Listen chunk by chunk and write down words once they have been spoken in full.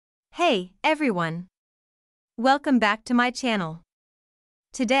Hey, everyone! Welcome back to my channel.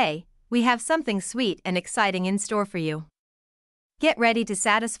 Today, we have something sweet and exciting in store for you. Get ready to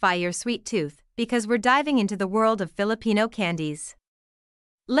satisfy your sweet tooth, because we're diving into the world of Filipino candies.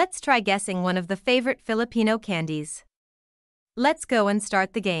 Let's try guessing one of the favorite Filipino candies. Let's go and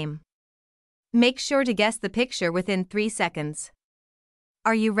start the game. Make sure to guess the picture within 3 seconds.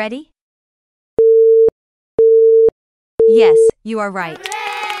 Are you ready? Yes, you are right.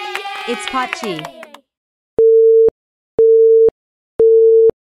 It's Pachi.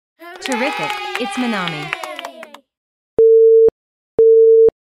 Terrific, it's Manami.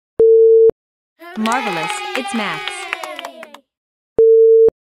 Marvelous, it's Max.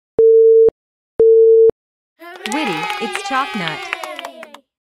 Witty, it's Chalknut.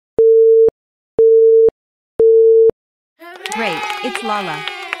 Great, it's Lala.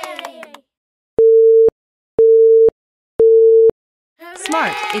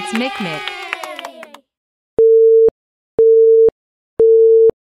 Smart, it's Mick Mick.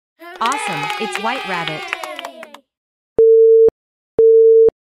 Awesome, it's White Rabbit.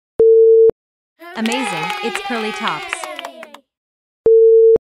 Amazing, it's Curly Tops.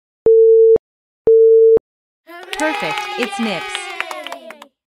 Perfect, it's Nips.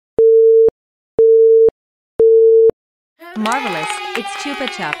 Marvelous, it's Chupa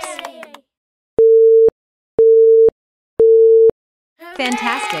Chups.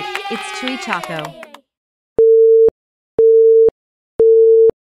 Fantastic, it's Chewy Choco.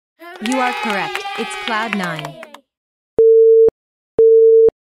 You are correct, it's Cloud9.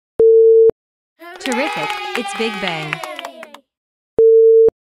 Terrific, it's Big Bang.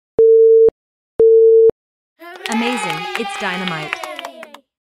 Amazing, it's Dynamite.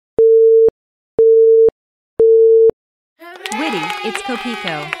 Witty, it's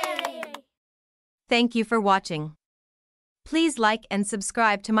Copico. Thank you for watching. Please like and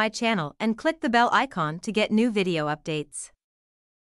subscribe to my channel and click the bell icon to get new video updates.